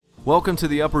Welcome to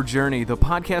The Upward Journey, the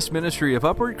podcast ministry of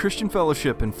Upward Christian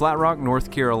Fellowship in Flat Rock, North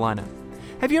Carolina.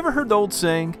 Have you ever heard the old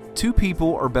saying, 2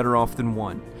 people are better off than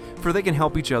 1, for they can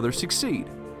help each other succeed?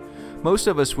 Most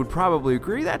of us would probably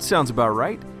agree that sounds about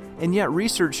right, and yet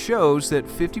research shows that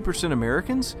 50%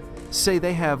 Americans say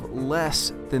they have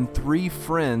less than 3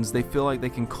 friends they feel like they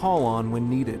can call on when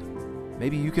needed.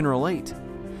 Maybe you can relate.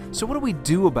 So what do we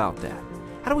do about that?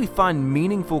 How do we find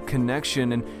meaningful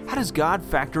connection, and how does God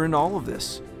factor into all of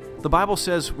this? The Bible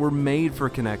says we're made for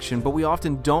connection, but we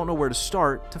often don't know where to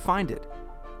start to find it.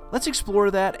 Let's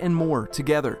explore that and more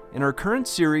together in our current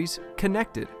series,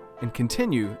 Connected, and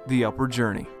continue the upward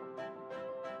journey.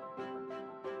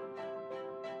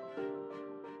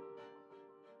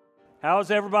 How's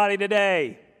everybody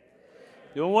today?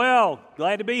 Doing well.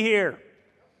 Glad to be here.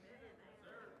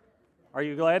 Are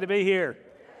you glad to be here?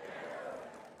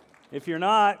 If you're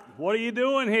not, what are you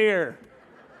doing here?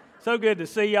 So good to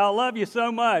see y'all. Love you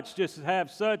so much. Just have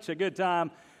such a good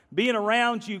time being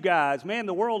around you guys. Man,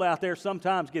 the world out there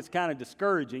sometimes gets kind of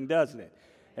discouraging, doesn't it?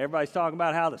 Everybody's talking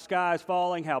about how the sky's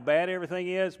falling, how bad everything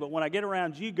is. But when I get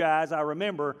around you guys, I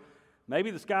remember maybe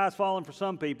the sky's falling for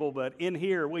some people, but in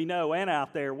here we know, and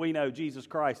out there we know Jesus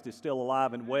Christ is still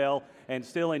alive and well and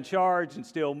still in charge and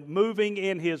still moving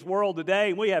in His world today.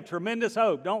 And we have tremendous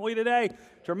hope, don't we today?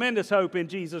 Tremendous hope in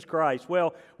Jesus Christ.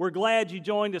 Well, we're glad you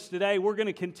joined us today. We're going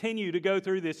to continue to go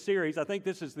through this series. I think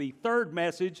this is the third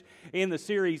message in the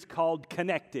series called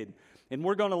Connected. And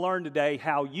we're going to learn today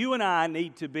how you and I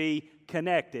need to be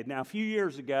connected. Now, a few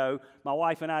years ago, my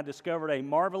wife and I discovered a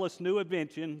marvelous new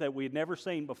invention that we had never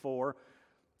seen before.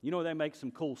 You know, they make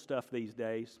some cool stuff these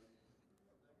days.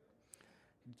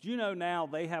 Do you know now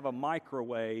they have a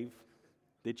microwave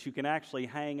that you can actually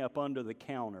hang up under the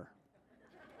counter?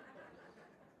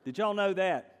 Did y'all know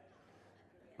that?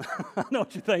 I know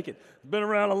what you're thinking. It's been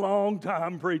around a long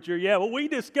time, preacher. Yeah, well, we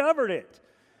discovered it.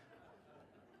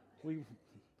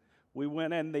 We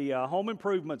went in the home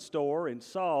improvement store and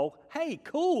saw, hey,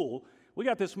 cool, we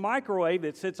got this microwave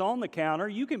that sits on the counter.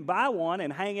 You can buy one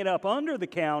and hang it up under the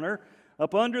counter,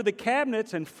 up under the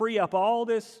cabinets, and free up all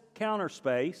this counter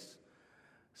space.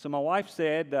 So my wife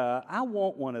said, I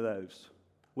want one of those,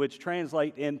 which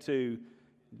translate into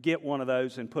get one of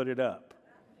those and put it up.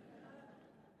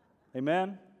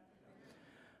 Amen?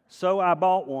 So I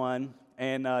bought one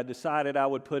and decided I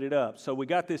would put it up. So we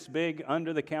got this big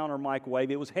under-the-counter microwave.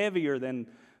 It was heavier than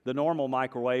the normal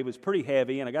microwave. It was pretty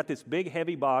heavy, and I got this big,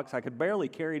 heavy box. I could barely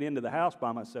carry it into the house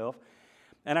by myself.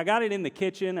 And I got it in the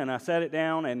kitchen, and I set it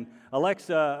down, and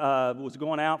Alexa was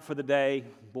going out for the day.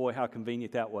 Boy, how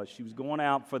convenient that was. She was going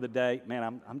out for the day.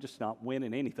 Man, I'm just not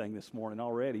winning anything this morning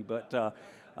already, but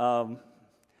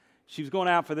she was going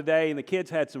out for the day, and the kids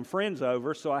had some friends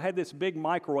over, so I had this big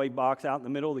microwave box out in the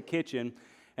middle of the kitchen,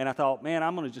 and I thought, man,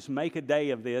 I'm going to just make a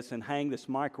day of this and hang this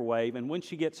microwave, and when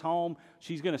she gets home,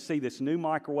 she's going to see this new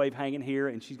microwave hanging here,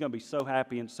 and she's going to be so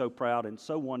happy and so proud and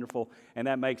so wonderful, and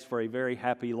that makes for a very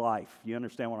happy life. You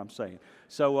understand what I'm saying?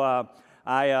 So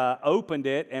I opened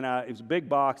it, and it was a big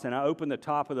box, and I opened the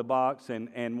top of the box,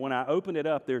 and when I opened it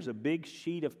up, there's a big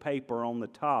sheet of paper on the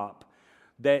top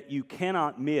that you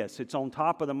cannot miss. It's on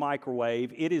top of the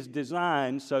microwave. It is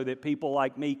designed so that people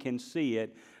like me can see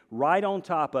it. Right on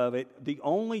top of it, the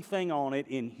only thing on it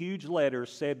in huge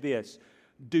letters said this: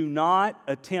 do not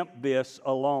attempt this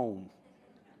alone.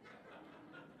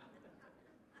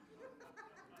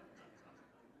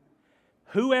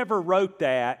 Whoever wrote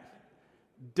that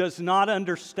does not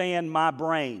understand my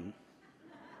brain.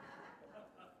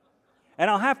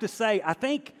 And I'll have to say, I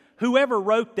think whoever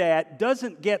wrote that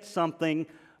doesn't get something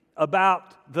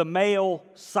about the male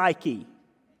psyche.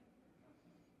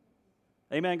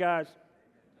 Amen, guys?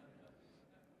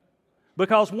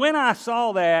 Because when I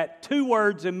saw that, 2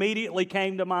 words immediately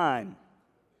came to mind.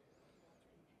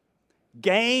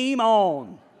 Game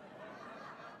on.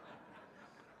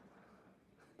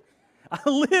 I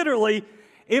literally,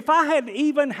 if I had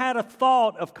even had a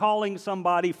thought of calling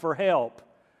somebody for help,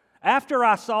 after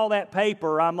I saw that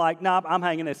paper, I'm like, nah, I'm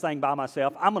hanging this thing by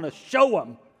myself. I'm going to show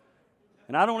them.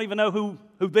 And I don't even know who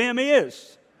them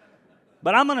is.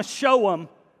 But I'm going to show them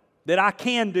that I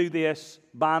can do this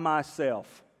by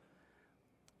myself.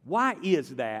 Why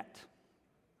is that?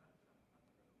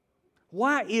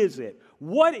 Why is it?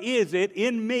 What is it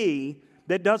in me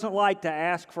that doesn't like to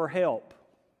ask for help?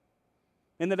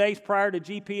 In the days prior to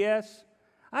GPS,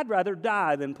 I'd rather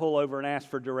die than pull over and ask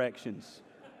for directions.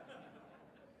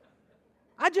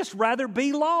 I'd just rather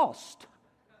be lost.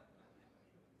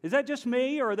 Is that just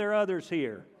me, or are there others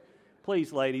here?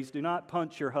 Please, ladies, do not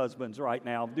punch your husbands right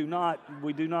now.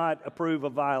 We do not approve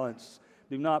of violence.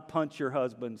 Do not punch your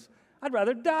husbands. I'd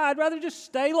rather die. I'd rather just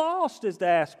stay lost as to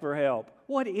ask for help.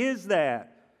 What is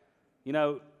that? You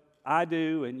know, I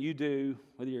do and you do,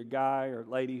 whether you're a guy or a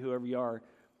lady, whoever you are,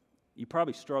 you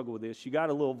probably struggle with this. You got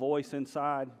a little voice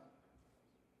inside.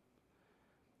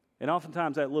 And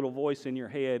oftentimes that little voice in your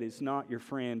head is not your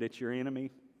friend, it's your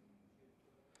enemy.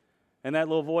 And that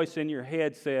little voice in your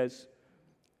head says,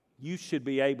 you should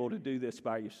be able to do this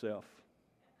by yourself.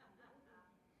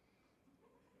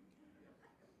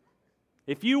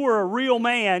 If you were a real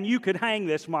man, you could hang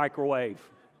this microwave.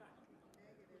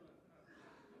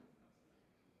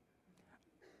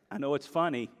 I know it's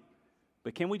funny,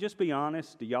 but can we just be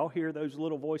honest? Do y'all hear those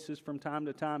little voices from time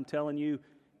to time telling you,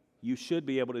 you should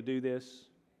be able to do this?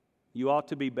 You ought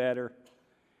to be better.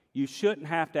 You shouldn't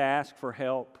have to ask for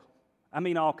help. I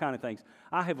mean, all kind of things.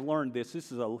 I have learned this.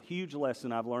 This is a huge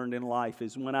lesson I've learned in life,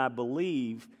 is when I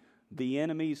believe the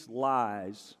enemy's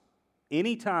lies,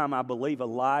 anytime I believe a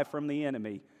lie from the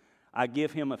enemy, I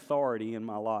give him authority in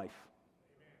my life.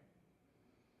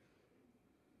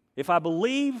 If I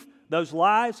believe those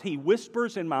lies he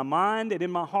whispers in my mind and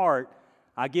in my heart,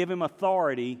 I give him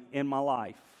authority in my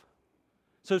life.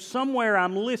 So somewhere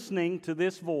I'm listening to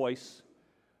this voice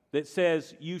that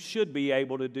says, you should be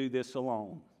able to do this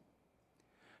alone.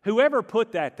 Whoever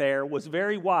put that there was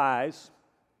very wise.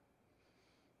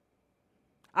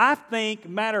 I think,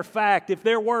 matter of fact, if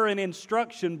there were an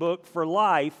instruction book for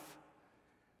life,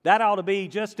 that ought to be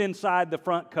just inside the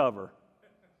front cover.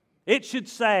 It should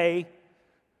say,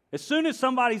 as soon as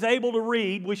somebody's able to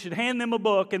read, we should hand them a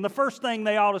book, and the first thing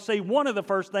they ought to see, one of the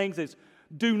first things is,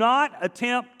 do not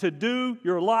attempt to do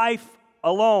your life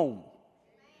alone.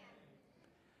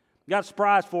 Got a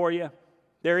surprise for you.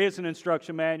 There is an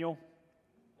instruction manual.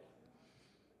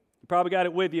 You probably got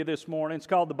it with you this morning. It's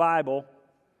called the Bible.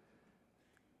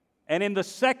 And in the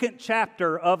second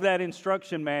chapter of that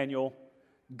instruction manual,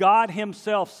 God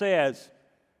Himself says,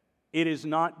 it is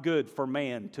not good for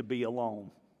man to be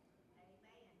alone.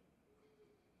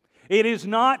 It is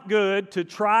not good to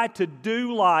try to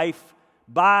do life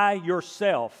by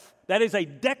yourself. That is a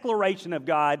declaration of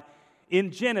God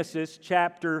in Genesis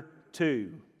chapter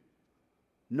 2.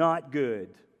 Not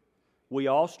good. We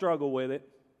all struggle with it.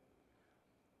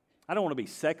 I don't want to be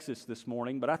sexist this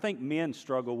morning, but I think men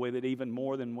struggle with it even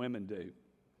more than women do.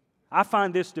 I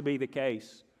find this to be the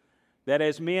case. That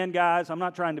as men, guys, I'm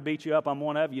not trying to beat you up, I'm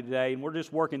one of you today, and we're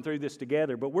just working through this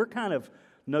together, but we're kind of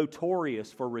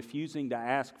notorious for refusing to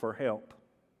ask for help.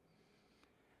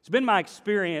 It's been my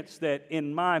experience that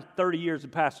in my 30 years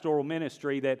of pastoral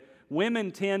ministry that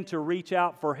women tend to reach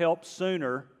out for help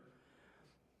sooner,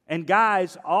 and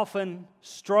guys often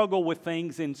struggle with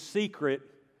things in secret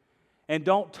and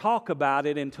don't talk about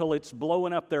it until it's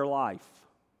blowing up their life.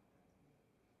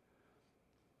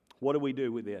 What do we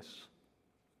do with this?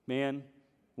 Men,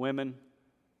 women,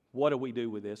 what do we do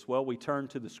with this? Well, we turn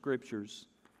to the Scriptures.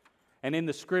 And in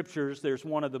the Scriptures, there's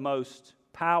one of the most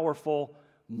powerful,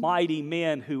 mighty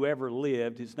men who ever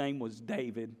lived. His name was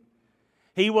David.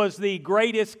 He was the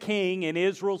greatest king in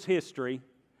Israel's history.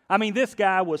 I mean, this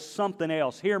guy was something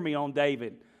else. Hear me on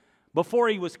David. Before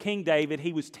he was King David,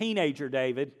 he was teenager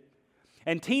David.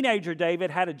 And teenager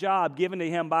David had a job given to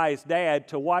him by his dad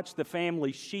to watch the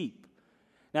family's sheep.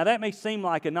 Now, that may seem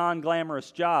like a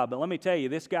non-glamorous job, but let me tell you,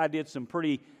 this guy did some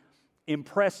pretty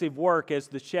impressive work as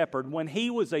the shepherd. When he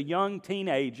was a young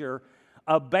teenager,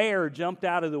 a bear jumped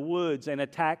out of the woods and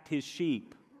attacked his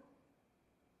sheep.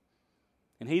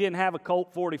 And he didn't have a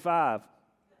Colt 45.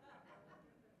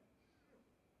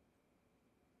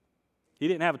 He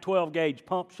didn't have a 12-gauge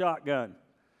pump shotgun.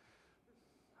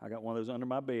 I got one of those under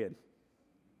my bed.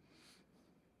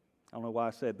 I don't know why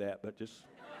I said that, but just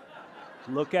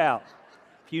look out.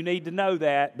 If you need to know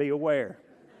that, be aware.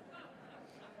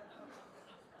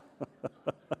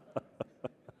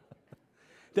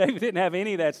 David didn't have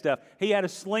any of that stuff. He had a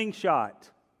slingshot.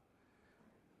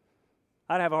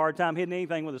 I'd have a hard time hitting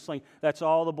anything with a sling. That's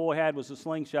all the boy had was a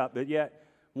slingshot. But yet,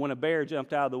 when a bear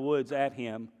jumped out of the woods at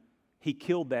him, he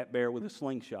killed that bear with a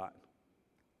slingshot.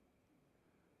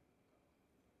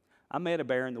 I met a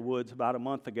bear in the woods about a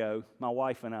month ago, my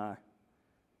wife and I.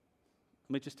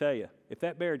 Let me just tell you, if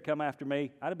that bear had come after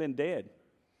me, I'd have been dead.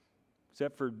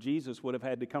 Except for Jesus would have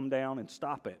had to come down and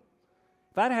stop it.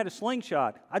 If I'd had a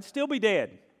slingshot, I'd still be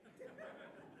dead.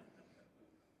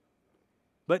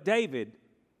 But David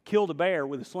killed a bear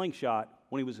with a slingshot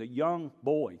when he was a young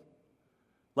boy.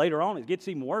 Later on, it gets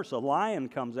even worse. A lion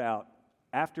comes out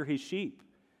after his sheep.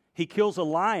 He kills a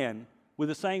lion with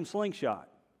the same slingshot.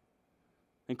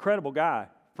 Incredible guy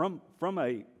from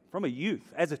a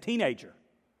youth, as a teenager.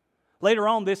 Later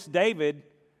on, this David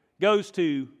goes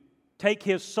to take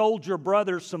his soldier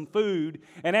brothers some food.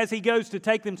 And as he goes to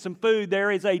take them some food,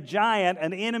 there is a giant,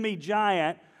 an enemy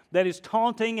giant, that is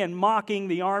taunting and mocking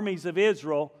the armies of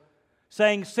Israel,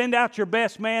 saying, "Send out your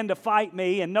best man to fight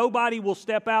me," and nobody will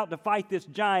step out to fight this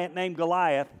giant named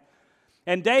Goliath.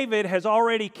 And David has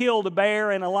already killed a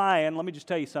bear and a lion. Let me just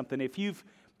tell you something. If you've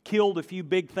killed a few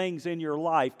big things in your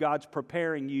life, God's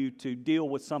preparing you to deal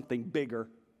with something bigger.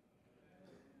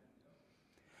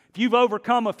 If you've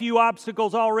overcome a few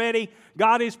obstacles already,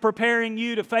 God is preparing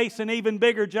you to face an even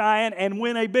bigger giant and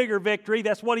win a bigger victory.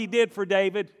 That's what He did for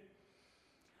David.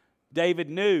 David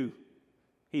knew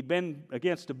he'd been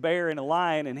against a bear and a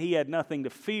lion, and he had nothing to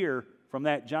fear from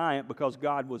that giant because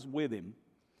God was with him.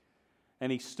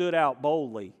 And he stood out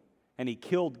boldly, and he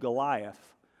killed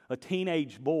Goliath, a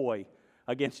teenage boy,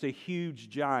 against a huge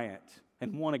giant,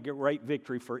 and won a great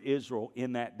victory for Israel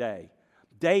in that day.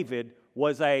 David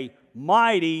was a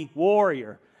mighty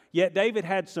warrior, yet David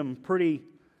had some pretty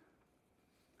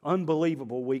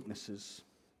unbelievable weaknesses.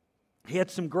 He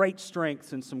had some great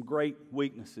strengths and some great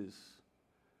weaknesses.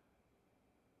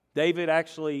 David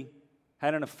actually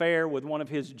had an affair with one of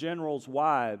his general's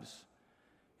wives,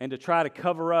 and to try to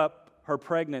cover up her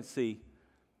pregnancy,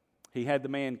 he had the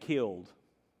man killed.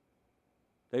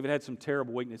 David had some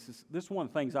terrible weaknesses. This is one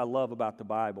of the things I love about the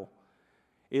Bible,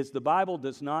 is the Bible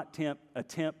does not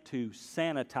attempt to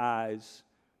sanitize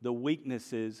the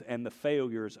weaknesses and the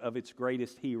failures of its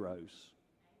greatest heroes.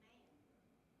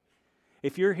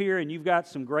 If you're here and you've got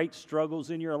some great struggles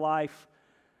in your life,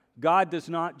 God does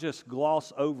not just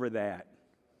gloss over that.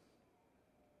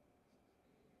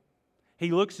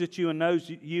 He looks at you and knows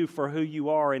you for who you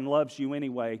are and loves you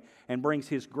anyway, and brings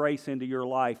His grace into your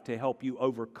life to help you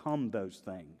overcome those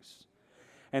things.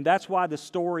 And that's why the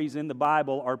stories in the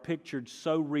Bible are pictured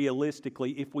so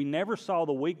realistically. If we never saw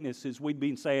the weaknesses, we'd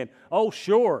be saying, "Oh,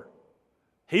 sure,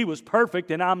 he was perfect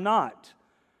and I'm not."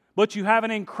 But you have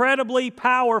an incredibly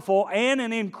powerful and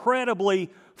an incredibly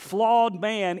flawed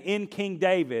man in King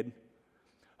David,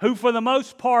 who for the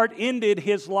most part ended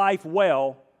his life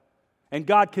well. And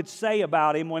God could say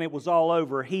about him when it was all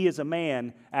over, "He is a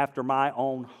man after my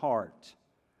own heart."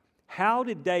 How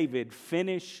did David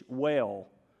finish well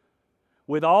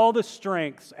with all the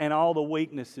strengths and all the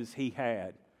weaknesses he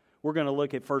had? We're going to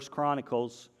look at 1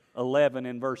 Chronicles 11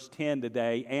 and verse 10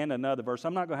 today, and another verse.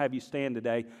 I'm not going to have you stand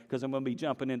today because I'm going to be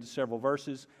jumping into several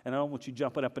verses, and I don't want you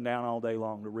jumping up and down all day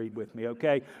long to read with me,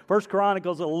 okay? 1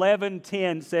 Chronicles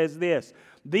 11:10 says this: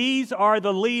 "These are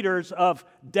the leaders of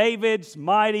David's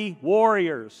mighty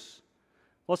warriors."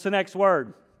 What's the next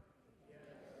word?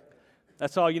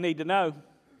 That's all you need to know.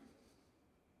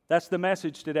 That's the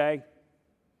message today.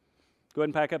 Go ahead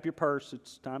and pack up your purse.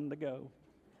 It's time to go.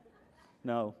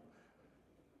 No.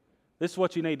 This is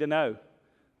what you need to know.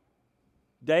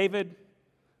 David,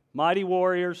 mighty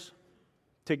warriors,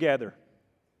 together.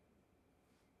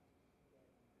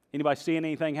 Anybody seeing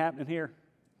anything happening here?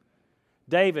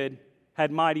 David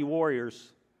had mighty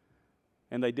warriors,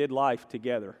 and they did life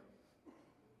together.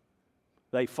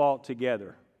 They fought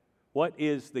together. What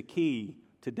is the key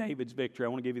to David's victory? I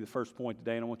want to give you the first point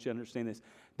today, and I want you to understand this.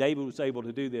 David was able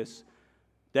to do this.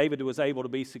 David was able to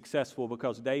be successful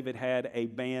because David had a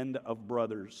band of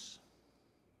brothers.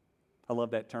 I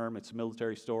love that term. It's a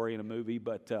military story in a movie,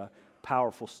 but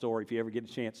powerful story if you ever get a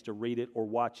chance to read it or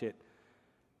watch it.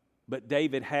 But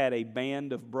David had a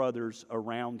band of brothers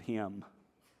around him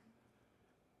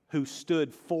who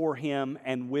stood for him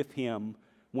and with him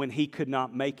when he could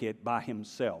not make it by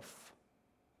himself.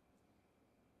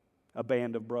 A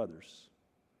band of brothers.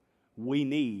 We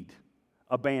need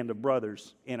a band of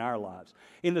brothers in our lives.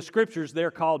 In the Scriptures,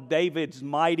 they're called David's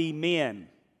mighty men.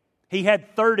 He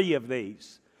had 30 of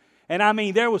these. And I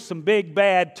mean, there was some big,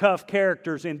 bad, tough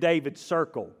characters in David's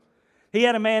circle. He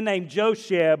had a man named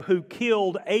Josheb who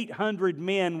killed 800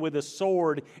 men with a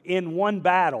sword in one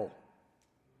battle.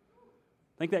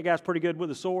 Think that guy's pretty good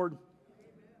with a sword?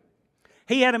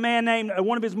 He had a man named,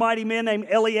 one of his mighty men named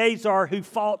Eleazar, who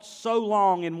fought so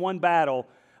long in one battle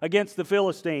against the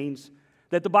Philistines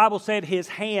that the Bible said his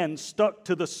hand stuck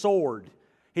to the sword.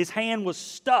 His hand was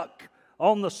stuck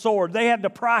on the sword. They had to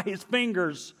pry his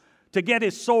fingers to get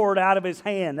his sword out of his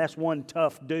hand. That's one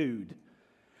tough dude.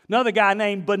 Another guy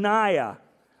named Benaiah.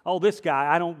 Oh, this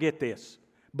guy, I don't get this.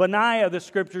 Benaiah, the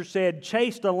Scripture said,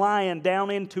 chased a lion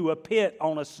down into a pit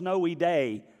on a snowy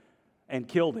day and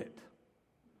killed it.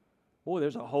 Boy,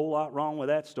 there's a whole lot wrong with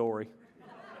that story.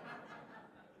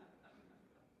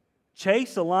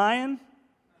 Chase a lion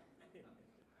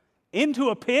into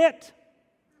a pit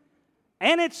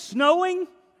and it's snowing?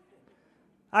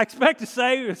 I expect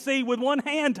to see with one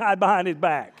hand tied behind his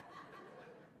back.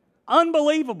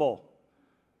 Unbelievable.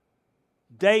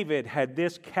 David had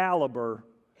this caliber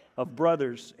of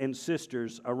brothers and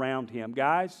sisters around him.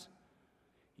 Guys,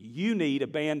 you need a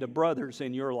band of brothers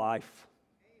in your life.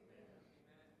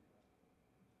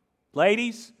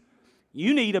 Ladies,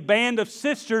 you need a band of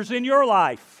sisters in your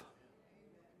life.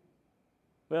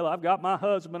 Well, I've got my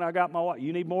husband, I got my wife.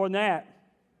 You need more than that.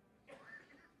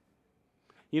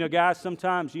 You know, guys,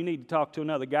 sometimes you need to talk to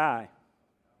another guy.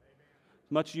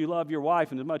 As much as you love your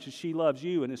wife and as much as she loves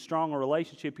you and as strong a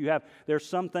relationship you have, there's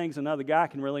some things another guy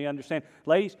can really understand.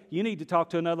 Ladies, you need to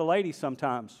talk to another lady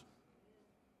sometimes.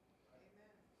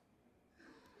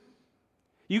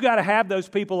 You got to have those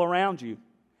people around you.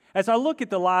 As I look at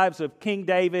the lives of King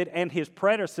David and his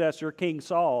predecessor, King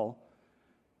Saul,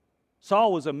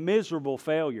 Saul was a miserable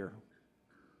failure.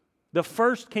 The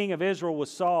first king of Israel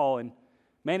was Saul, and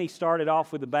man, he started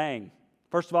off with a bang.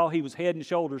 First of all, he was head and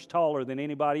shoulders taller than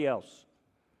anybody else.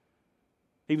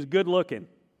 He was good looking.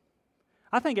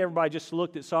 I think everybody just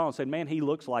looked at Saul and said, man, he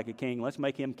looks like a king. Let's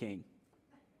make him king.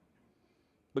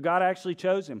 But God actually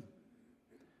chose him.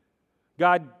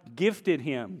 God gifted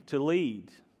him to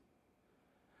lead.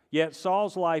 Yet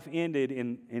Saul's life ended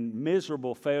in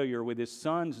miserable failure with his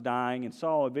sons dying, and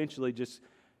Saul eventually just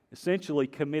essentially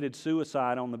committed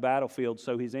suicide on the battlefield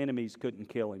so his enemies couldn't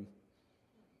kill him.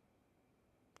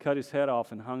 Cut his head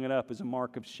off and hung it up as a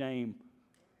mark of shame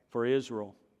for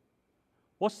Israel.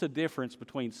 What's the difference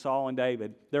between Saul and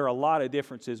David? There are a lot of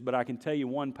differences, but I can tell you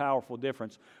one powerful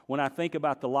difference. When I think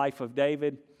about the life of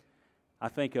David, I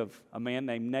think of a man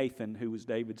named Nathan who was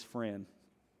David's friend.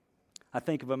 I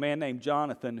think of a man named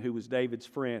Jonathan who was David's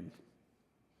friend.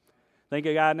 Think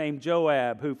of a guy named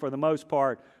Joab who for the most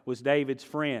part was David's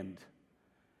friend.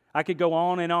 I could go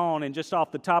on and just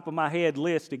off the top of my head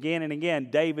list again and again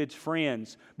David's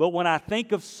friends. But when I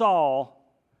think of Saul,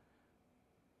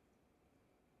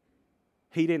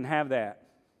 he didn't have that.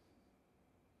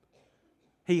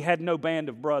 He had no band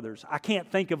of brothers. I can't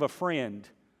think of a friend.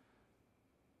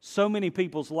 So many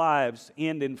people's lives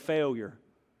end in failure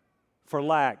for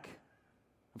lack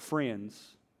of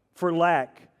friends, for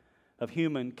lack of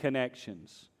human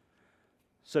connections.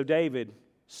 So David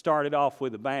started off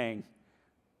with a bang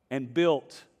and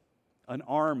built an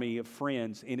army of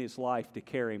friends in his life to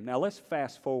carry him. Now let's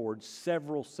fast forward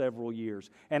several years.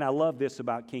 And I love this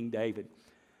about King David.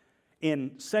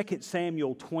 In 2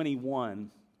 Samuel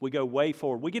 21, we go way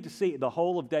forward. We get to see the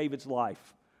whole of David's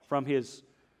life from his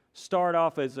start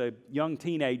off as a young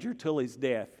teenager till his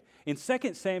death. In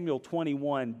 2 Samuel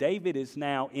 21, David is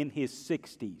now in his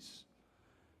 60s.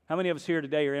 How many of us here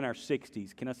today are in our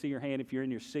 60s? Can I see your hand if you're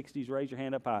in your 60s? Raise your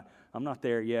hand up high. I'm not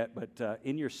there yet, but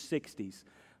in your 60s.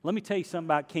 Let me tell you something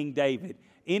about King David.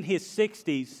 In his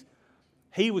 60s,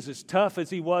 he was as tough as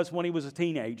he was when he was a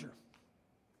teenager.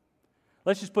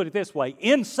 Let's just put it this way.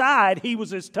 Inside, he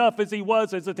was as tough as he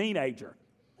was as a teenager.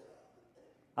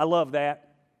 I love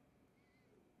that.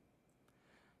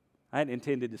 I hadn't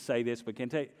intended to say this, but can I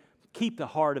tell you, keep the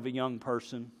heart of a young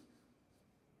person.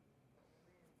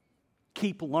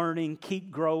 Keep learning, keep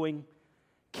growing,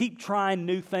 keep trying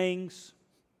new things.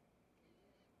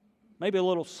 Maybe a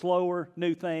little slower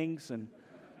new things,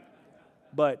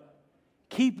 but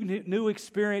keep new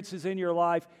experiences in your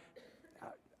life.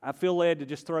 I feel led to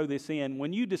just throw this in.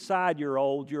 When you decide you're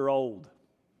old, you're old.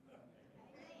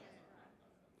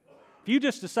 If you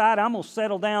just decide I'm going to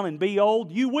settle down and be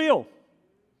old, you will.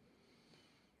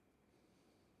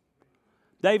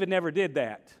 David never did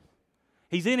that.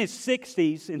 He's in his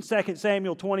 60s in 2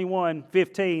 Samuel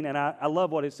 21:15, and I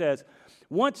love what it says.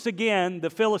 Once again, the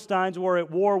Philistines were at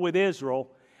war with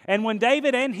Israel, and when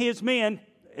David and his men,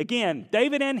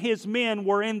 David and his men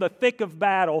were in the thick of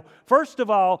battle. First of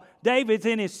all, David's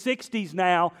in his 60s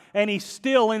now, and he's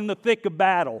still in the thick of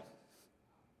battle.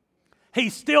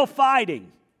 He's still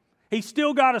fighting. He's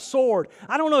still got a sword.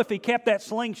 I don't know if he kept that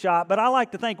slingshot, but I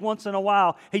like to think once in a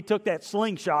while he took that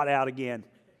slingshot out again.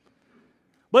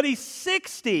 But he's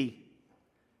 60,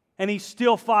 and he's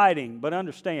still fighting. But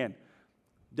understand,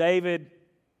 David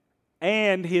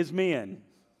and his men,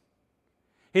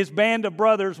 his band of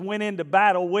brothers went into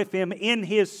battle with him in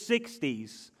his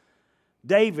 60s.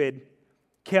 David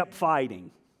kept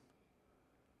fighting.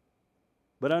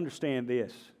 But understand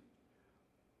this.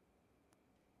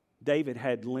 David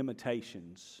had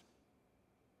limitations.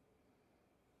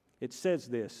 It says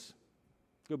this.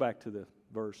 Go back to the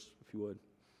verse, if you would.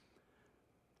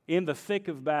 In the thick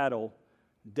of battle,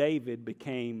 David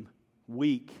became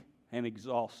weak and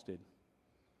exhausted.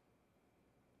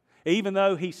 Even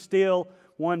though he's still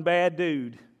one bad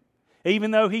dude,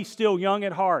 even though he's still young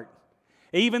at heart,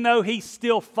 even though he's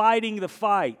still fighting the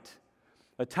fight,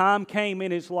 a time came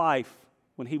in his life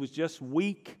when he was just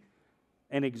weak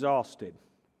and exhausted.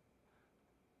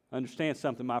 Understand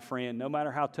something, my friend. No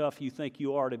matter how tough you think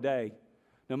you are today,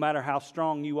 no matter how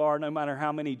strong you are, no matter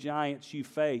how many giants you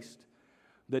faced,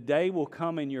 the day will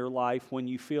come in your life when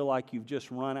you feel like you've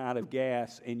just run out of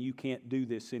gas and you can't do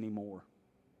this anymore.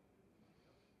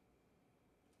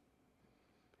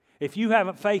 If you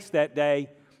haven't faced that day,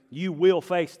 you will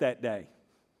face that day.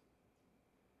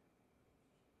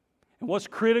 And what's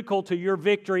critical to your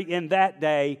victory in that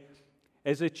day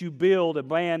is that you build a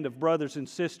band of brothers and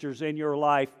sisters in your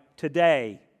life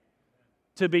today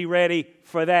to be ready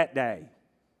for that day.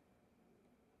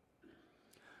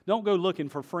 Don't go looking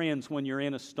for friends when you're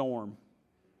in a storm.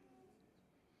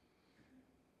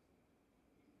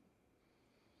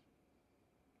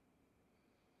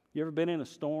 You ever been in a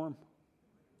storm?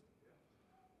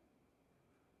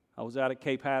 I was out at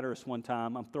Cape Hatteras one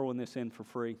time. I'm throwing this in for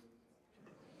free.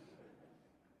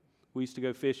 We used to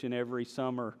go fishing every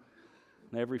summer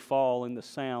and every fall in the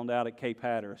Sound out at Cape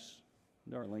Hatteras.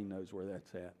 Darlene knows where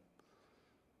that's at.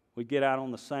 We'd get out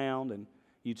on the Sound and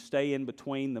you'd stay in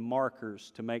between the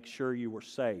markers to make sure you were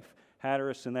safe.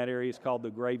 Hatteras in that area is called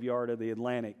the graveyard of the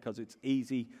Atlantic because it's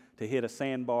easy to hit a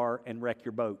sandbar and wreck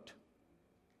your boat.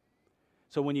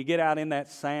 So when you get out in that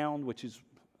Sound, which is,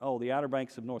 the Outer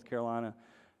Banks of North Carolina,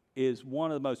 is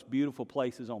one of the most beautiful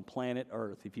places on planet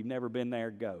Earth. If you've never been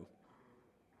there, go.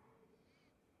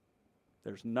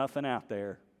 There's nothing out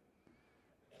there,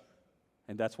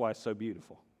 and that's why it's so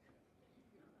beautiful.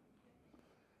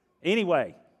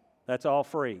 Anyway, that's all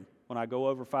free. When I go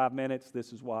over 5 minutes,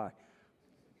 this is why.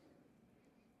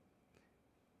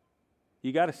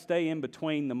 You got to stay in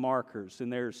between the markers,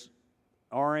 and there's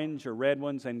orange or red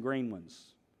ones and green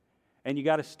ones. And you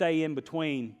got to stay in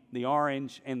between the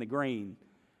orange and the green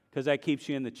because that keeps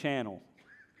you in the channel.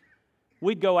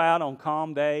 We'd go out on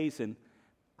calm days, and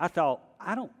I thought,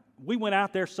 we went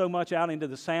out there so much out into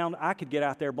the Sound, I could get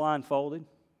out there blindfolded.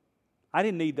 I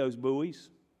didn't need those buoys.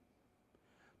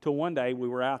 Till one day we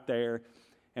were out there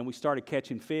and we started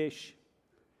catching fish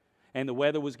and the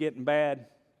weather was getting bad.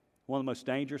 One of the most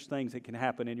dangerous things that can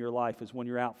happen in your life is when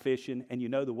you're out fishing and you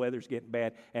know the weather's getting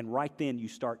bad and right then you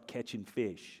start catching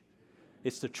fish.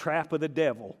 It's the trap of the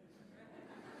devil.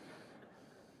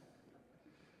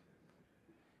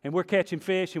 And we're catching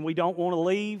fish and we don't want to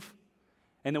leave.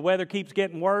 And the weather keeps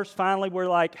getting worse. Finally, we're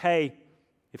like, hey,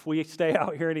 if we stay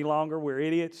out here any longer, we're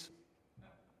idiots.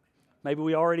 Maybe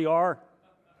we already are.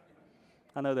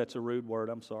 I know that's a rude word,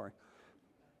 I'm sorry.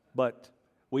 But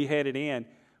we headed in.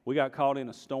 We got caught in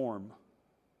a storm.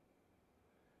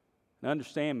 Now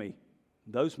understand me,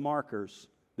 those markers,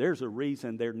 there's a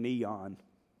reason they're neon.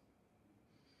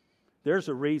 There's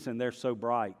a reason they're so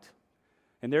bright.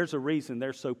 And there's a reason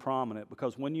they're so prominent,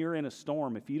 because when you're in a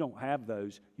storm, if you don't have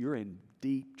those, you're in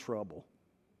deep trouble.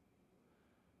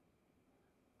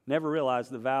 Never realized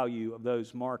the value of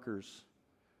those markers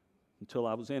until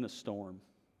I was in a storm.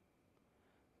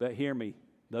 But hear me,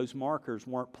 those markers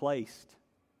weren't placed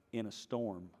in a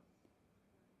storm.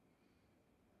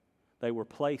 They were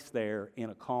placed there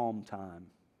in a calm time.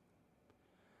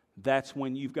 That's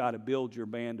when you've got to build your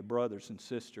band of brothers and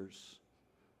sisters,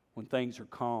 when things are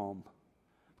calm.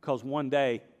 Because one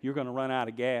day you're going to run out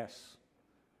of gas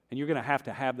and you're going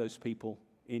to have those people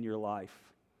in your life.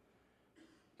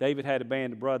 David had a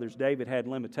band of brothers. David had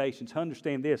limitations.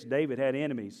 Understand this, David had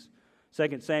enemies.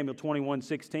 2 Samuel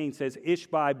 21:16 says,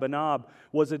 Ishbi-Benob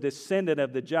was a descendant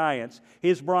of the giants.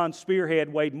 His bronze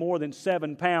spearhead weighed more than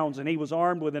 7 pounds and he was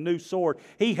armed with a new sword.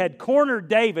 He had cornered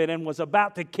David and was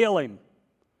about to kill him.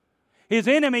 His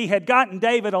enemy had gotten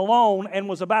David alone and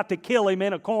was about to kill him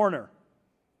in a corner.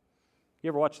 You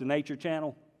ever watch the Nature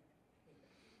Channel?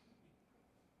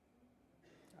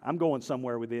 I'm going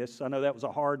somewhere with this. I know that was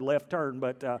a hard left turn,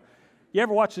 but you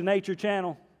ever watch the Nature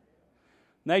Channel?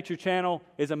 Nature Channel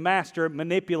is a master at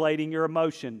manipulating your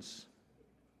emotions.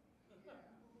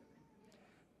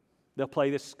 They'll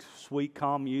play this sweet,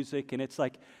 calm music, and it's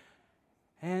like,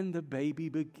 and the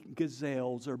baby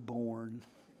gazelles are born.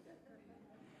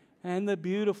 And the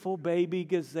beautiful baby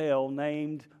gazelle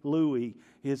named Louis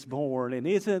is born. And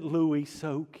isn't Louis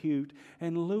so cute?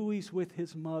 And Louis with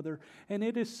his mother. And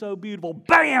it is so beautiful.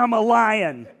 Bam! A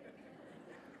lion!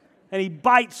 And he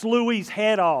bites Louis'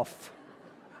 head off.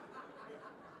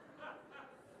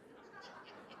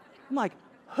 I'm like,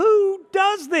 who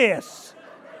does this?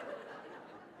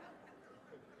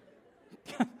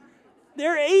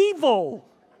 They're evil.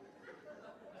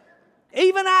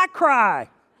 Even I cry.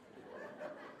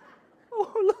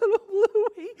 Oh, little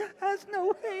Louis has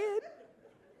no head.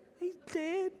 He's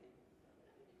dead.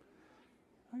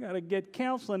 I got to get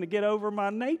counseling to get over my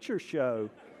nature show.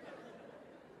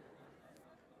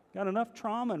 Got enough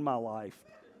trauma in my life.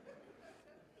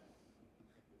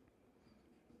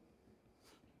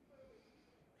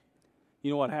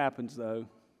 You know what happens, though?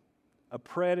 A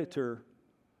predator,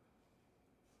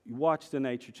 you watch the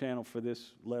Nature Channel for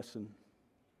this lesson.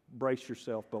 Brace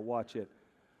yourself, but watch it.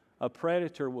 A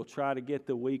predator will try to get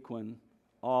the weak one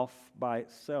off by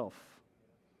itself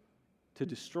to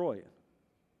destroy it.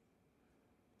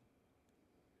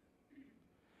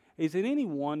 Is it any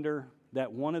wonder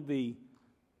that one of the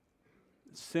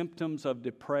symptoms of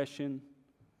depression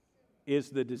is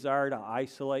the desire to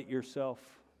isolate yourself?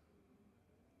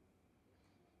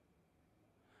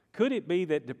 Could it be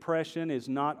that depression is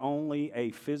not only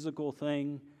a physical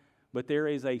thing, but there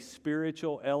is a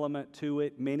spiritual element to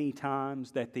it many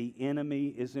times, that the enemy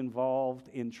is involved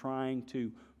in trying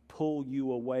to pull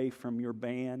you away from your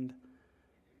band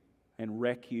and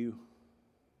wreck you?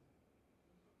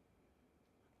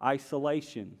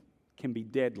 Isolation can be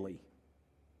deadly.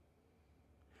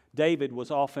 David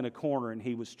was off in a corner and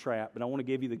he was trapped. But I want to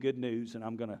give you the good news, and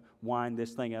I'm going to wind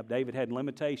this thing up. David had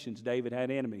limitations. David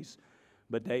had enemies.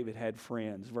 But David had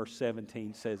friends. Verse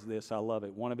 17 says this, I love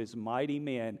it. One of his mighty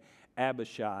men,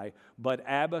 Abishai, but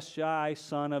Abishai,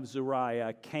 son of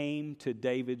Zeruiah, came to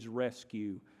David's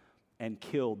rescue and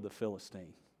killed the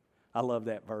Philistine. I love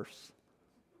that verse.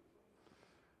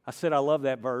 I said I love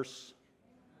that verse.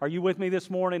 Are you with me this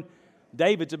morning?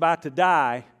 David's about to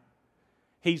die.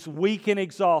 He's weak and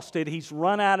exhausted. He's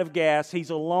run out of gas. He's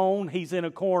alone. He's in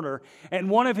a corner. And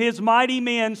one of his mighty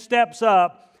men steps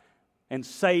up and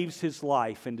saves his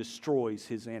life and destroys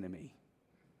his enemy.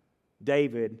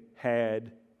 David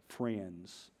had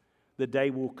friends. The day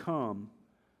will come,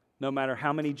 no matter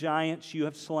how many giants you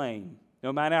have slain,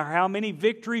 no matter how many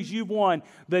victories you've won,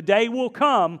 the day will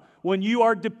come when you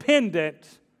are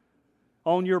dependent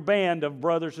on your band of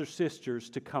brothers or sisters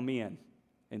to come in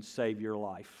and save your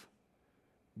life.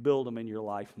 Build them in your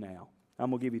life now.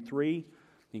 I'm going to give you 3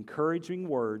 encouraging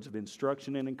words of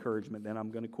instruction and encouragement, then I'm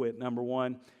going to quit. Number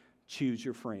 1, choose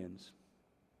your friends.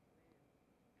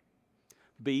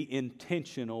 Be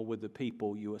intentional with the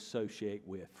people you associate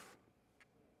with.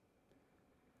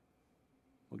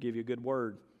 I'll give you a good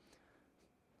word.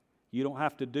 You don't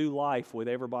have to do life with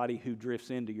everybody who drifts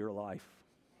into your life.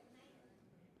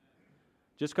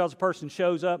 Just because a person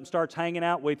shows up and starts hanging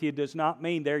out with you does not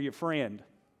mean they're your friend.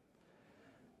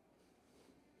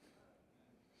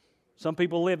 Some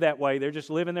people live that way. They're just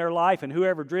living their life, and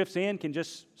whoever drifts in can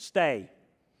just stay.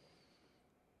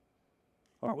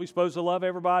 Aren't we supposed to love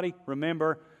everybody?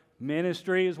 Remember,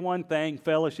 ministry is one thing,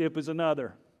 fellowship is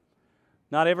another.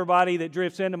 Not everybody that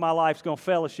drifts into my life is going to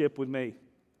fellowship with me.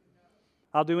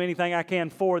 I'll do anything I can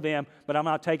for them, but I'm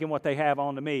not taking what they have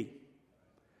onto me.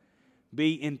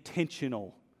 Be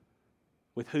intentional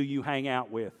with who you hang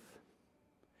out with.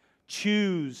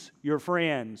 Choose your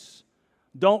friends.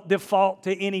 Don't default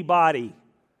to anybody.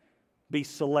 Be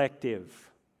selective.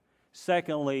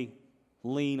 Secondly,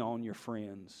 lean on your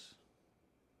friends.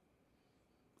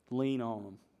 Lean on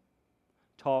them.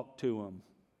 Talk to them.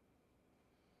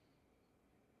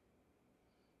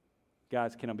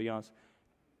 Guys, can I be honest?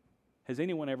 Has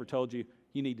anyone ever told you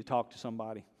you need to talk to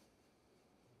somebody?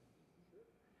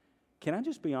 Can I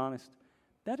just be honest?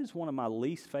 That is one of my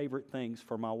least favorite things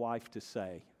for my wife to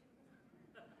say.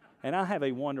 And I have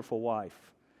a wonderful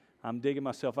wife. I'm digging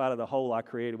myself out of the hole I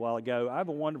created a while ago. I have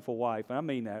a wonderful wife, and I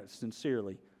mean that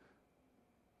sincerely.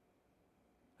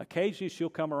 Occasionally she'll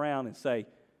come around and say,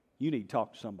 you need to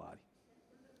talk to somebody.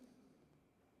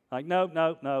 Like, no.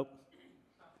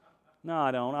 No,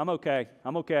 I don't. I'm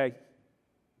okay.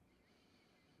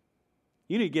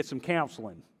 You need to get some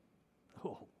counseling.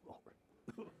 Oh,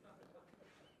 Lord.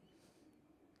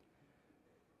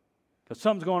 Because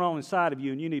something's going on inside of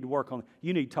you and you need to work on it.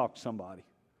 You need to talk to somebody.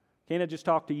 Can't I just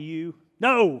talk to you?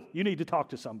 No, you need to talk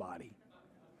to somebody.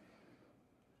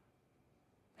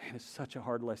 Man, it's such a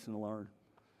hard lesson to learn.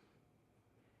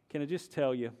 Can I just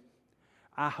tell you,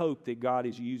 I hope that God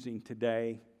is using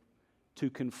today to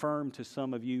confirm to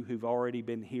some of you who've already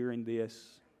been hearing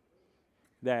this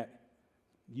that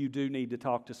you do need to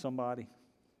talk to somebody.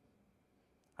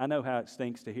 I know how it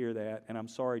stinks to hear that, and I'm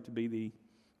sorry to be the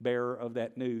bearer of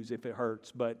that news if it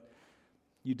hurts, but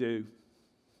you do.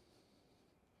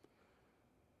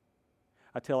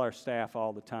 I tell our staff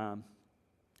all the time,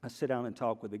 I sit down and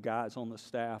talk with the guys on the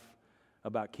staff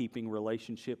about keeping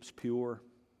relationships pure,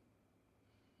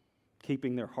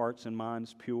 keeping their hearts and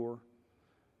minds pure.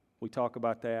 We talk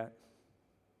about that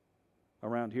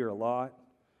around here a lot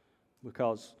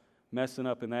because messing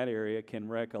up in that area can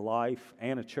wreck a life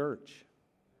and a church.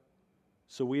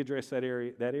 So we address that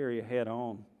area head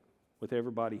on with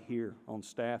everybody here on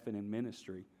staff and in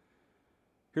ministry.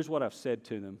 Here's what I've said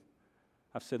to them.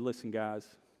 I've said, listen, guys,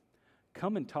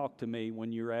 come and talk to me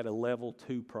when you're at a level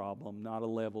 2 problem, not a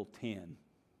level 10.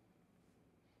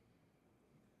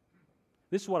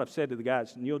 This is what I've said to the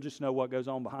guys, and you'll just know what goes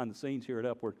on behind the scenes here at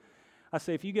Upward. I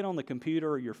say, if you get on the computer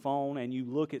or your phone and you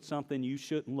look at something you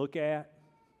shouldn't look at,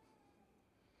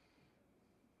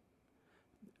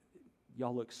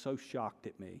 y'all look so shocked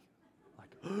at me. Like,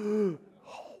 oh,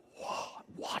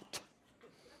 what?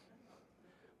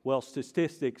 Well,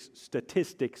 statistics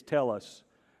tell us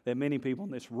that many people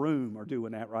in this room are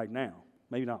doing that right now.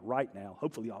 Maybe not right now.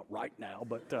 Hopefully not right now,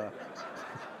 but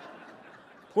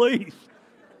please.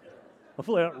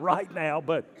 Hopefully not right now,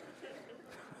 but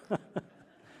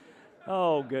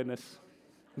oh, goodness.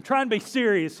 I'm trying to be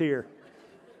serious here.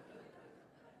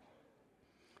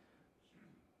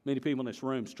 Many people in this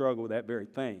room struggle with that very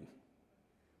thing.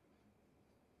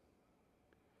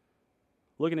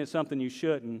 Looking at something you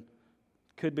shouldn't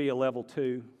could be a level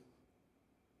 2.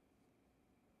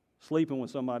 Sleeping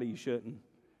with somebody you shouldn't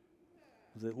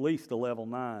is at least a level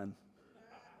 9.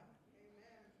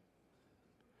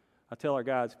 I tell our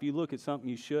guys, if you look at something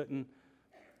you shouldn't,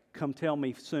 come tell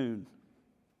me soon.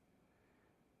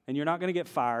 And you're not going to get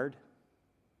fired.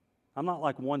 I'm not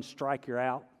like one strike, you're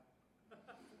out.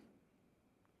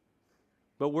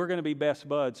 But we're going to be best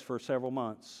buds for several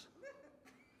months.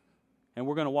 And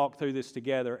we're going to walk through this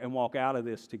together and walk out of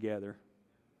this together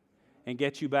and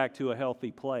get you back to a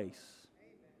healthy place.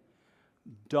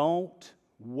 Don't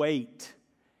wait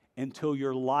until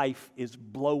your life is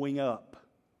blowing up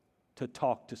to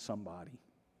talk to somebody.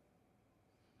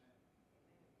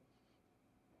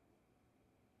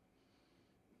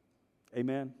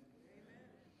 Amen?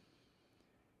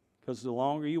 Because the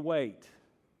longer you wait,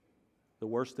 the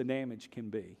worse the damage can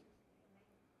be.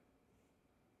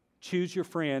 Choose your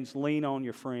friends, lean on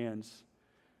your friends,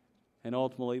 and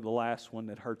ultimately the last one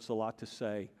that hurts a lot to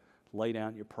say, lay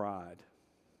down your pride.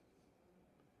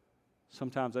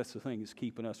 Sometimes that's the thing that's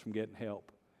keeping us from getting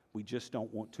help. We just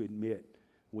don't want to admit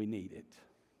we need it.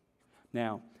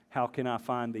 Now, how can I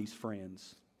find these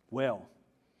friends? Well,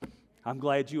 I'm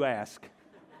glad you asked.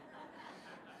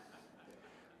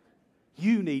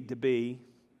 You need to be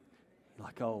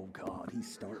like, oh God,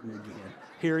 he's starting again.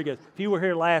 Here he goes. If you were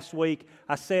here last week,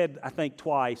 I said, I think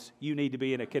twice, you need to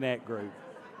be in a Connect group.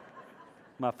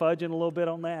 Am I fudging a little bit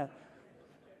on that?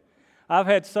 I've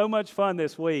had so much fun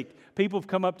this week. People have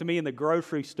come up to me in the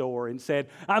grocery store and said,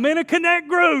 I'm in a Connect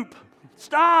group.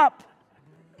 Stop.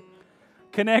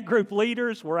 Connect group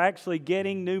leaders were actually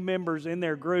getting new members in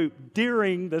their group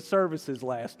during the services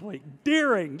last week.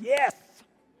 Yes.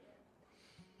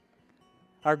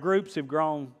 Our groups have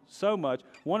grown so much.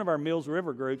 One of our Mills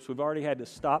River groups, we've already had to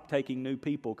stop taking new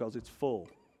people because it's full.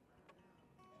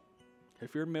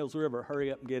 If you're in Mills River,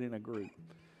 hurry up and get in a group.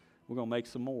 We're going to make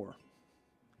some more.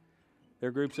 There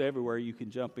are groups everywhere you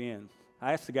can jump in.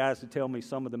 I asked the guys to tell me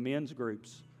some of the men's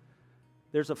groups.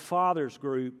 There's a fathers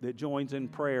group that joins in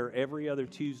prayer every other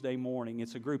Tuesday morning.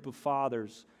 It's a group of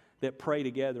fathers that pray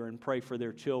together and pray for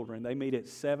their children. They meet at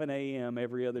 7 a.m.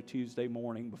 every other Tuesday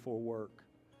morning before work.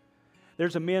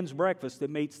 There's a men's breakfast that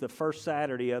meets the first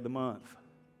Saturday of the month.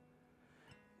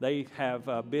 They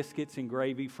have biscuits and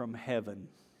gravy from heaven.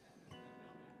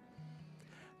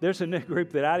 There's a new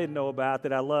group that I didn't know about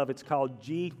that I love. It's called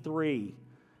G3.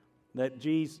 That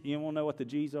G's, you want to know what the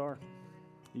G's are?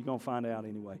 You're going to find out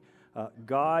anyway.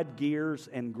 God, Gears,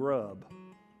 and Grub.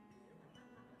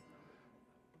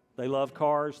 They love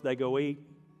cars, they go eat,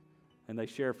 and they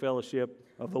share fellowship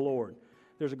of the Lord.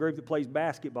 There's a group that plays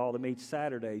basketball that meets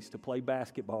Saturdays to play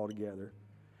basketball together.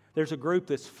 There's a group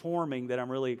that's forming that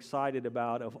I'm really excited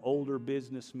about of older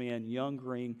businessmen,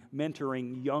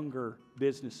 mentoring younger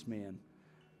businessmen.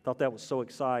 Thought that was so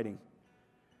exciting.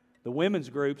 The women's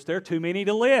groups, they're too many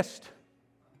to list.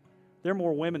 There are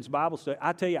more women's Bible study.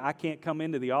 I tell you, I can't come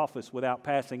into the office without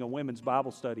passing a women's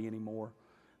Bible study anymore.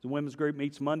 The women's group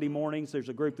meets Monday mornings. There's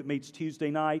a group that meets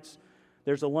Tuesday nights.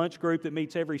 There's a lunch group that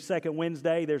meets every second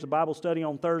Wednesday. There's a Bible study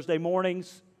on Thursday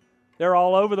mornings. They're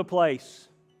all over the place.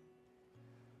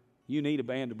 You need a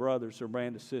band of brothers or a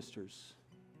band of sisters.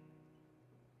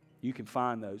 You can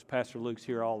find those. Pastor Luke's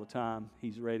here all the time.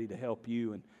 He's ready to help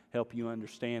you and help you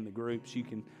understand the groups. You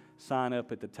can sign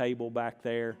up at the table back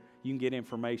there. You can get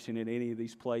information at any of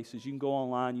these places. You can go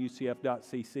online,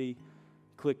 ucf.cc,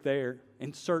 click there,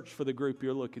 and search for the group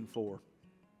you're looking for.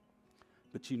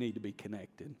 But you need to be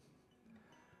connected.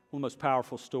 One of the most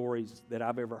powerful stories that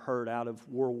I've ever heard out of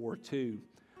World War II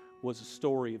was a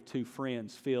story of two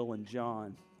friends, Phil and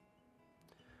John.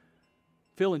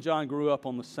 Phil and John grew up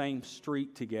on the same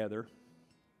street together.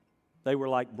 They were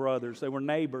like brothers. They were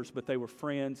neighbors, but they were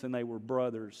friends and they were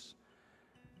brothers.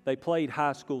 They played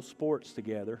high school sports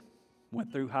together,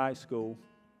 went through high school.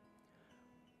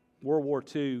 World War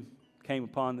II came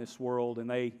upon this world and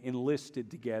they enlisted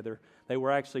together. They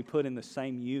were actually put in the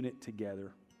same unit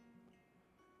together.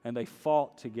 And they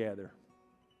fought together.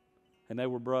 And they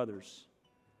were brothers.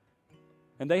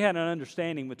 And they had an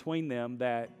understanding between them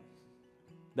that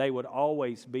they would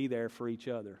always be there for each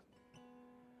other.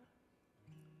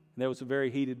 There was a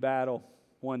very heated battle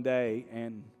one day,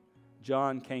 and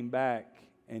John came back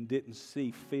and didn't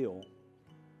see Phil.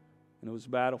 And it was a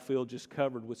battlefield just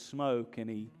covered with smoke, and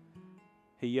he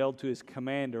yelled to his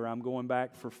commander, "I'm going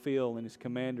back for Phil," and his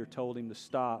commander told him to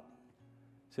stop.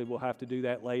 He said, "We'll have to do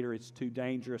that later. It's too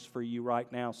dangerous for you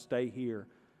right now. Stay here."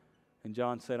 And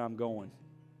John said, "I'm going."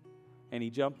 And he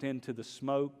jumped into the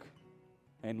smoke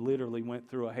and literally went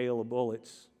through a hail of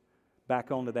bullets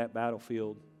back onto that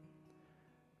battlefield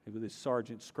with his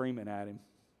sergeant screaming at him.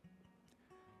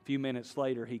 A few minutes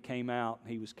later, he came out.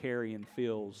 He was carrying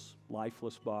Phil's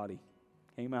lifeless body.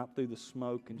 Came out through the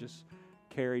smoke and just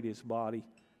carried his body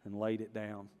and laid it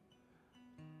down.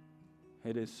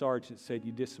 And his sergeant said,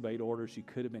 "You disobeyed orders. You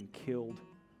could have been killed."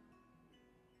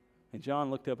 And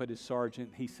John looked up at his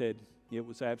sergeant. He said, "It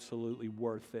was absolutely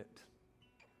worth it."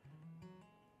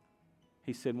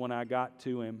 He said, "When I got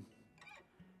to him,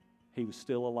 he was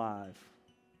still alive.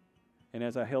 And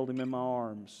as I held him in my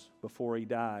arms before he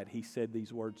died, he said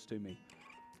these words to me,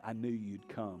 'I knew you'd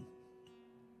come.'"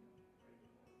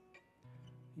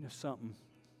 You know something?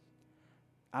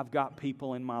 I've got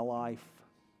people in my life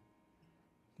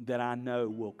that I know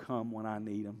will come when I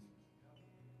need them.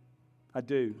 I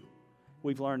do.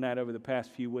 We've learned that over the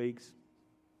past few weeks.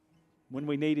 When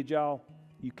we needed y'all,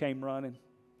 you came running.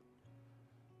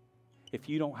 If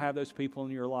you don't have those people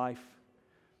in your life,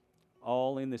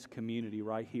 all in this community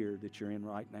right here that you're in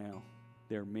right now,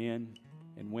 there are men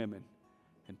and women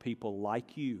and people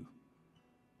like you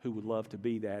who would love to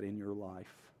be that in your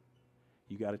life.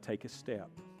 You got to take a step.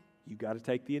 You got to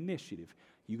take the initiative.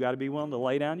 You got to be willing to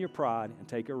lay down your pride and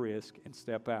take a risk and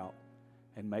step out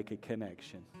and make a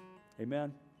connection.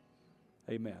 Amen?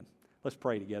 Amen. Let's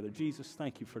pray together. Jesus,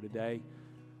 thank you for today.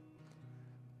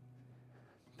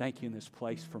 Thank you in this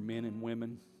place for men and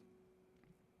women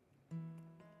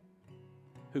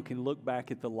who can look back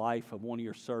at the life of one of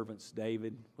your servants,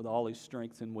 David, with all his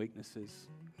strengths and weaknesses,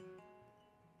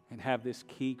 and have this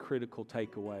key critical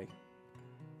takeaway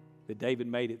that David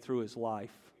made it through his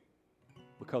life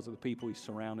because of the people he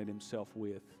surrounded himself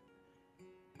with.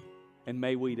 And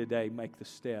may we today make the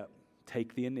step,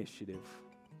 take the initiative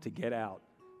to get out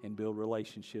and build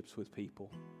relationships with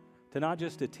people. To not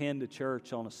just attend a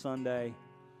church on a Sunday,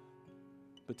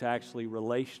 but to actually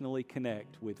relationally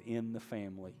connect within the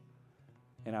family.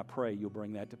 And I pray you'll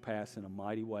bring that to pass in a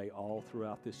mighty way all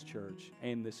throughout this church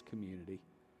and this community.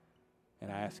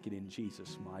 And I ask it in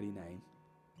Jesus' mighty name.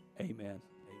 Amen.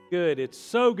 Good. It's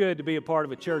so good to be a part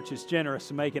of a church that's generous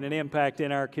and making an impact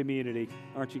in our community.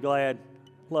 Aren't you glad?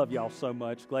 Love y'all so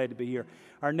much. Glad to be here.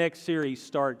 Our next series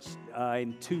starts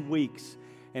in 2 weeks,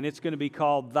 and it's going to be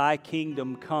called Thy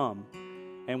Kingdom Come.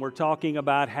 And we're talking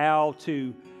about how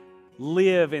to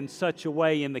live in such a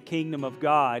way in the kingdom of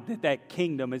God that that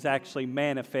kingdom is actually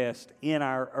manifest in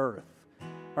our earth.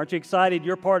 Aren't you excited?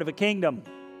 You're part of a kingdom.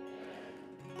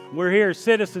 We're here,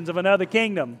 citizens of another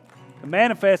kingdom, to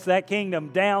manifest that kingdom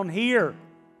down here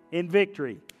in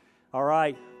Victory. All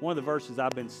right, one of the verses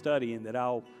I've been studying that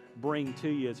I'll bring to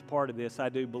you as part of this, I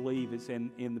do believe, is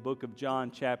in the book of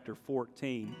John chapter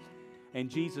 14.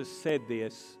 And Jesus said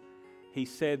this. He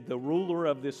said, "The ruler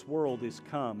of this world is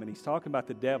come." And he's talking about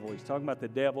the devil. He's talking about the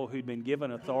devil who'd been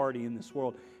given authority in this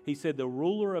world. He said, "The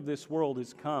ruler of this world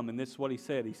is come." And this is what he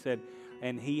said. He said,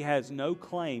 "And he has no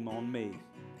claim on me."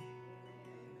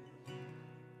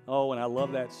 Oh, and I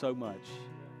love that so much.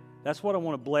 That's what I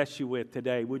want to bless you with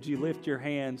today. Would you lift your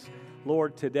hands?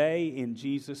 Lord, today in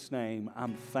Jesus' name,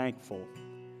 I'm thankful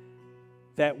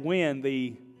that when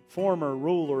the former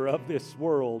ruler of this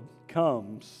world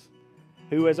comes,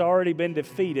 who has already been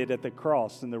defeated at the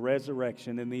cross and the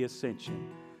resurrection and the ascension,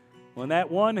 when that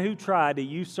one who tried to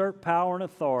usurp power and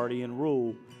authority and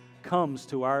rule comes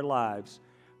to our lives,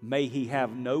 may he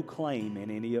have no claim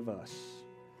in any of us.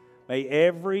 May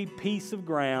every piece of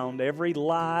ground, every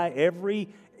lie, every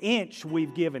inch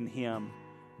we've given him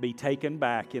be taken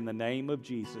back in the name of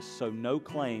Jesus, so no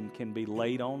claim can be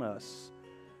laid on us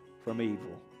from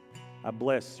evil. I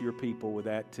bless your people with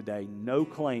that today. No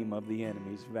claim of the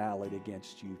enemy is valid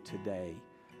against you today.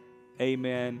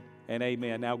 Amen and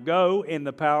amen. Now go in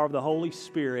the power of the Holy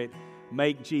Spirit.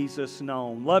 Make Jesus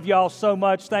known. Love y'all so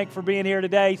much. Thanks for being here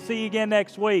today. See you again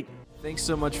next week. Thanks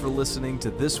so much for listening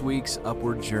to this week's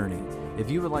Upward Journey. If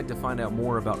you would like to find out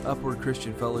more about Upward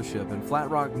Christian Fellowship in Flat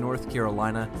Rock, North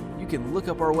Carolina, you can look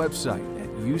up our website at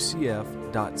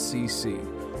ucf.cc.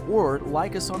 or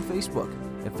like us on Facebook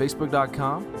at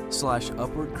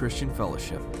facebook.com/Upward Christian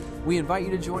Fellowship. We invite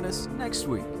you to join us next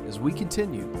week as we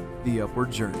continue the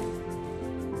Upward Journey.